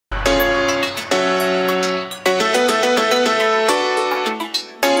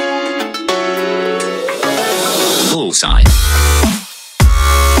bullseye.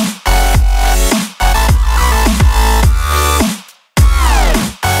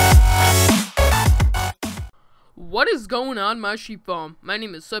 What is going on, my sheep farm? My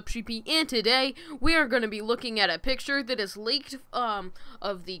name is SubSheepy, and today we are going to be looking at a picture that is leaked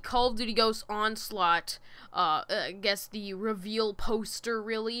of the Call of Duty Ghosts Onslaught. I guess the reveal poster,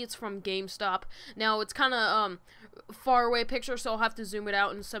 really. It's from GameStop. Now, it's kind of far away picture, so I'll have to zoom it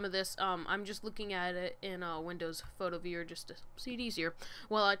out in some of this. I'm just looking at it in Windows Photo Viewer just to see it easier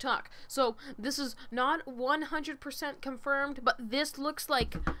while I talk. So, this is not 100% confirmed, but this looks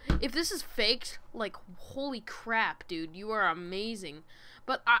like, if this is faked, like, holy crap, dude, you are amazing.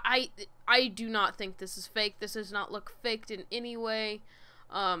 But I do not think this is fake. This does not look faked in any way,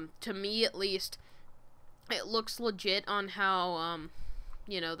 to me at least. It looks legit on how,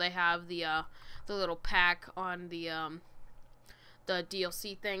 you know, they have the little pack on the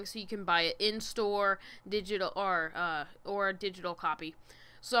DLC thing, so you can buy it in-store, digital, or a digital copy.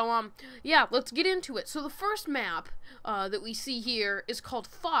 So, yeah, let's get into it. So the first map that we see here is called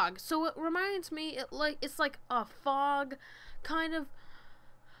Fog. So it reminds me, it's like a fog kind of,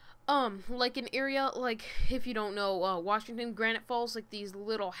 like an area, like, if you don't know, Washington, Granite Falls, like these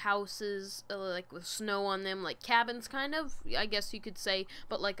little houses, like with snow on them, like cabins, kind of, I guess you could say,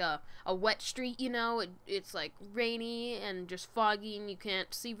 but like a wet street, you know, it's like rainy and just foggy and you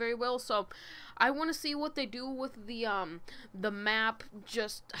can't see very well, so I want to see what they do with the map,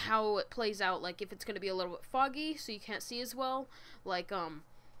 just how it plays out, like if it's going to be a little bit foggy, so you can't see as well, like,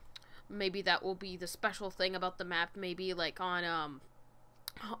 maybe that will be the special thing about the map, maybe like on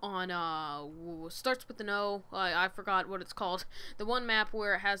starts with an O, I forgot what it's called, the one map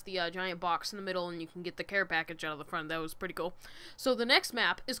where it has the giant box in the middle and you can get the care package out of the front. That was pretty cool. So the next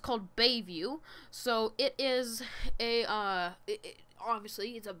map is called Bayview. So it is a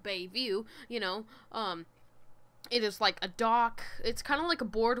obviously it's a bay view, you know. It is like a dock. It's kind of like a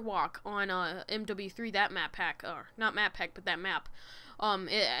boardwalk on MW3, that map pack, or not map pack, but that map. And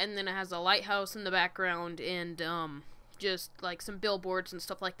then it has a lighthouse in the background and just like some billboards and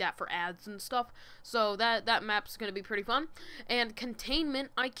stuff like that for ads and stuff. So that map's gonna be pretty fun. And containment,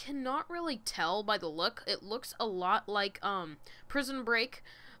 I cannot really tell by the look. It looks a lot like Prison Break,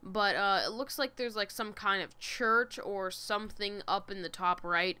 but it looks like there's like some kind of church or something up in the top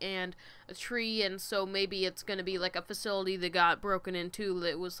right and a tree, and so maybe it's gonna be like a facility that got broken into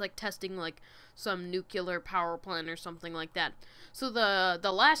that was like testing like some nuclear power plant or something like that. So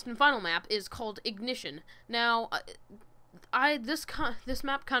the last and final map is called Ignition. Now this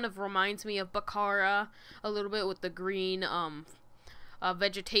map kind of reminds me of Bakara a little bit with the green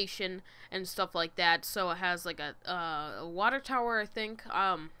vegetation and stuff like that. So it has like a water tower, I think.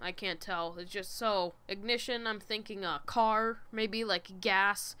 I can't tell. It's just so Ignition. I'm thinking a car, maybe like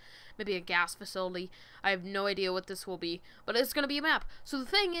gas, maybe a gas facility. I have no idea what this will be, but it's gonna be a map. So the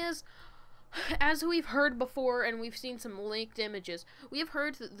thing is, as we've heard before, and we've seen some leaked images, we have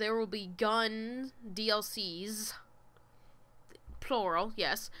heard that there will be gun DLCs. Plural,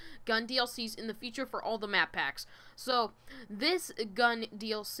 yes, gun DLCs in the future for all the map packs. So this gun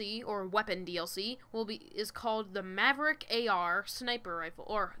DLC or weapon DLC is called the Maverick AR sniper rifle,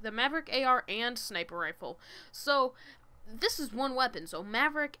 or the Maverick AR and sniper rifle. So this is one weapon, so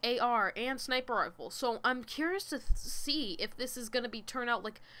Maverick AR and sniper rifle. So I'm curious to see if this is going to be turn out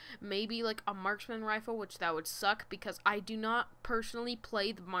like maybe like a marksman rifle, which that would suck because I do not personally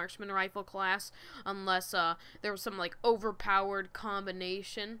play the marksman rifle class unless there was some like overpowered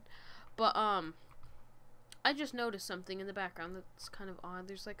combination. But I just noticed something in the background that's kind of odd.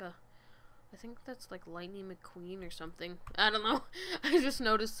 There's like I think that's like Lightning McQueen or something. I don't know. I just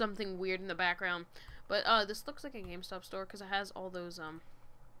noticed something weird in the background. But this looks like a GameStop store because it has all those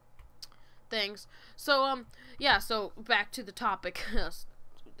things. So yeah, so back to the topic.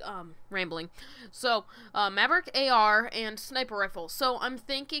 Rambling. So Maverick AR and sniper rifle. So I'm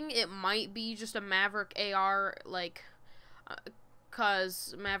thinking it might be just a Maverick AR, like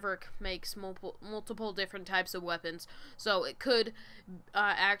cause Maverick makes multiple different types of weapons. So it could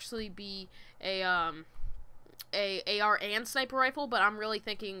actually be a AR and sniper rifle, but I'm really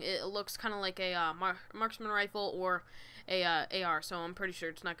thinking it looks kind of like a marksman rifle or a AR, so I'm pretty sure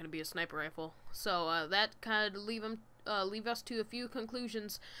it's not going to be a sniper rifle. So that kind of leave us to a few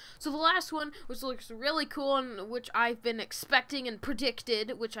conclusions. So the last one, which looks really cool and which I've been expecting and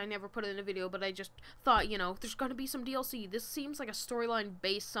predicted, which I never put in a video, but I just thought, you know, there's going to be some DLC. This seems like a storyline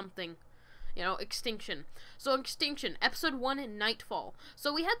based something. You know, Extinction. So Extinction, episode 1 in Nightfall.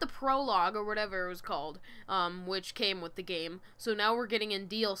 So we had the prologue, or whatever it was called, which came with the game. So now we're getting in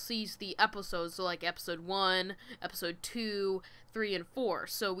DLCs the episodes, so like episode 1, episode 2, 3, and 4.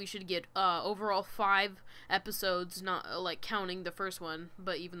 So we should get overall 5 episodes, not like counting the first one,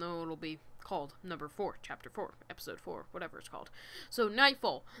 but even though it'll be called number 4, chapter 4, episode 4, whatever it's called. So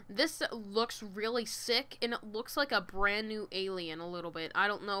Nightfall, this looks really sick, and it looks like a brand new alien a little bit. I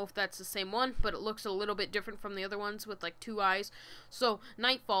don't know if that's the same one, but it looks a little bit different from the other ones with like 2 eyes. So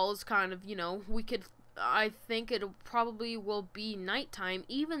Nightfall is kind of, you know, I think it probably will be nighttime,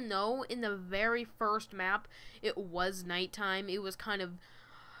 even though in the very first map it was nighttime.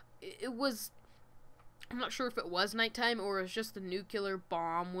 I'm not sure if it was nighttime or it was just the nuclear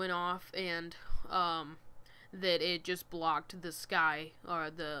bomb went off and that it just blocked the sky, or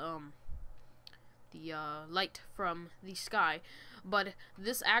the light from the sky. But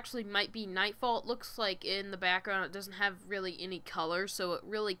this actually might be Nightfall. It looks like in the background it doesn't have really any color, so it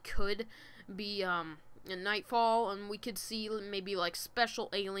really could be in Nightfall, and we could see maybe like special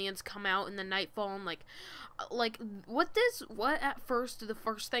aliens come out in the Nightfall, and like what at first, the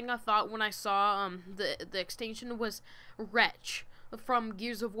first thing I thought when I saw the Extinction was Wretch from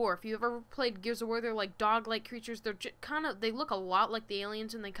Gears of War. If you ever played Gears of War, they're like dog-like creatures. They're they look a lot like the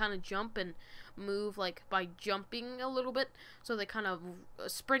aliens, and they kind of jump and move like by jumping a little bit, so they kind of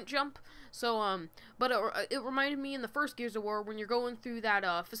sprint jump. So but it reminded me in the first Gears of War when you're going through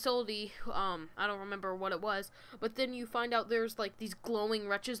that facility, I don't remember what it was, but then you find out there's like these glowing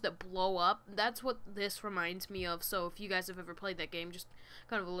wretches that blow up. That's what this reminds me of. So if you guys have ever played that game, just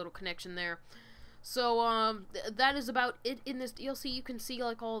kind of a little connection there. So that is about it in this DLC. You can see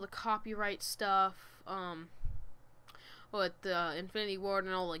like all the copyright stuff, with the Infinity Ward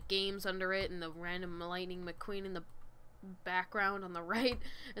and all the games under it, and the random Lightning McQueen in the background on the right,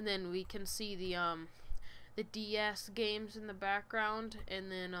 and then we can see the DS games in the background, and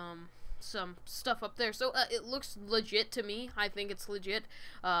then some stuff up there. So it looks legit to me. I think it's legit.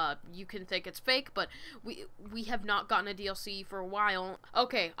 You can think it's fake, but we have not gotten a DLC for a while.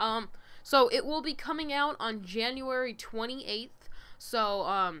 Okay, so it will be coming out on January 28th.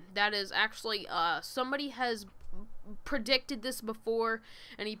 So that is actually somebody has predicted this before,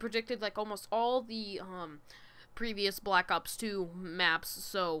 and he predicted like almost all the previous Black Ops 2 maps,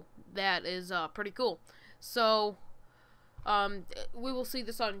 so that is pretty cool. So we will see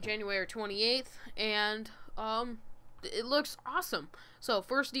this on January 28th, and it looks awesome. So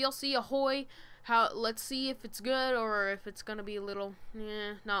first DLC, ahoy! Let's see if it's good or if it's gonna be a little,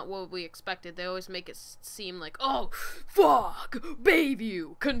 not what we expected. They always make it seem like, oh, fuck,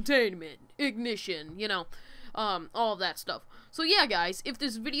 Bayview, containment, ignition, you know, all that stuff. So yeah, guys, if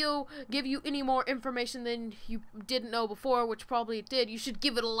this video gave you any more information than you didn't know before, which probably it did, you should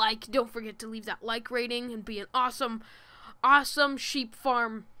give it a like. Don't forget to leave that like rating and be an awesome sheep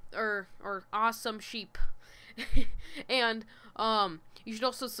farm, or awesome sheep. And you should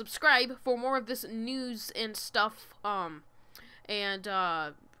also subscribe for more of this news and stuff, and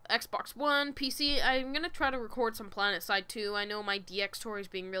Xbox One, PC. I'm gonna try to record some Planet Side 2. I know my DX story is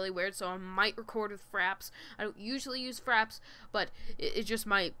being really weird, so I might record with Fraps. I don't usually use Fraps, but it just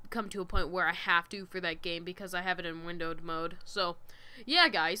might come to a point where I have to for that game because I have it in windowed mode. So, yeah,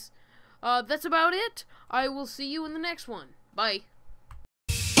 guys, that's about it. I will see you in the next one. Bye.